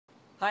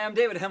Hi, I'm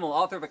David Himmel,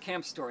 author of A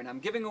Camp Story, and I'm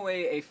giving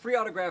away a free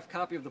autographed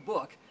copy of the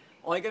book.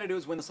 All you gotta do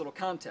is win this little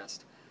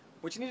contest.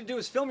 What you need to do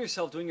is film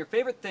yourself doing your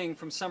favorite thing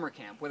from summer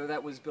camp, whether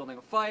that was building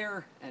a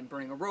fire and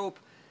burning a rope,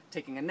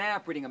 taking a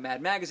nap, reading a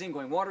Mad magazine,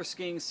 going water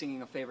skiing,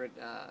 singing a favorite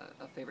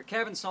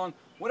cabin song,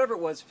 whatever it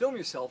was, film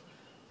yourself,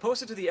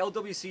 post it to the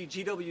LWC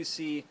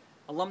GWC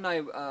alumni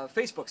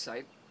Facebook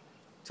site,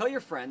 tell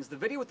your friends. The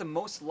video with the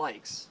most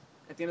likes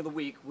at the end of the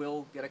week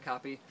will get a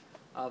copy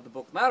of the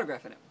book with my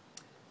autograph in it.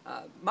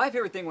 My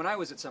favorite thing when I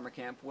was at summer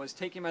camp was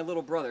taking my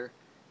little brother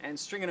and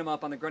stringing him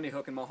up on the Grundy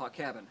Hook in Mohawk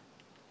Cabin.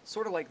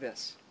 Sort of like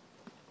this.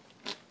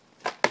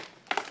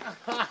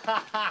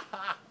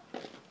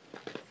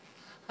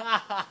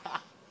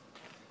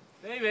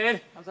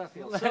 David! How's that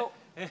feel?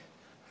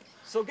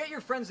 So get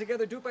your friends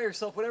together, do it by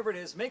yourself, whatever it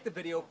is, make the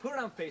video, put it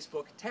on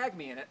Facebook, tag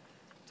me in it,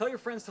 tell your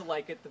friends to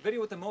like it. The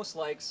video with the most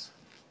likes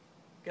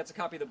gets a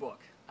copy of the book.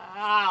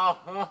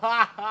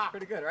 Ow!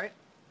 Pretty good, right?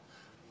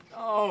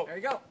 Oh, There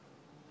you go.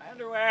 my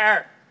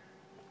underwear!